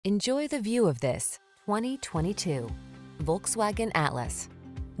Enjoy the view of this 2022 Volkswagen Atlas.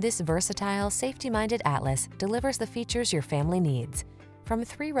 This versatile, safety-minded Atlas delivers the features your family needs. From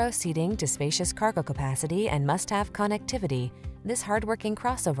three-row seating to spacious cargo capacity and must-have connectivity, this hardworking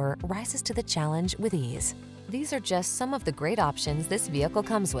crossover rises to the challenge with ease. These are just some of the great options this vehicle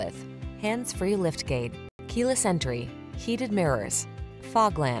comes with: hands-free liftgate, keyless entry, heated mirrors,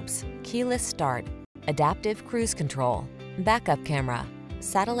 fog lamps, keyless start, adaptive cruise control, backup camera,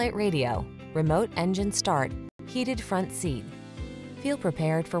 satellite radio, remote engine start, heated front seat. Feel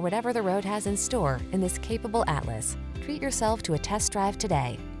prepared for whatever the road has in store in this capable Atlas. Treat yourself to a test drive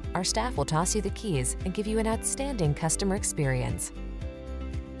today. Our staff will toss you the keys and give you an outstanding customer experience.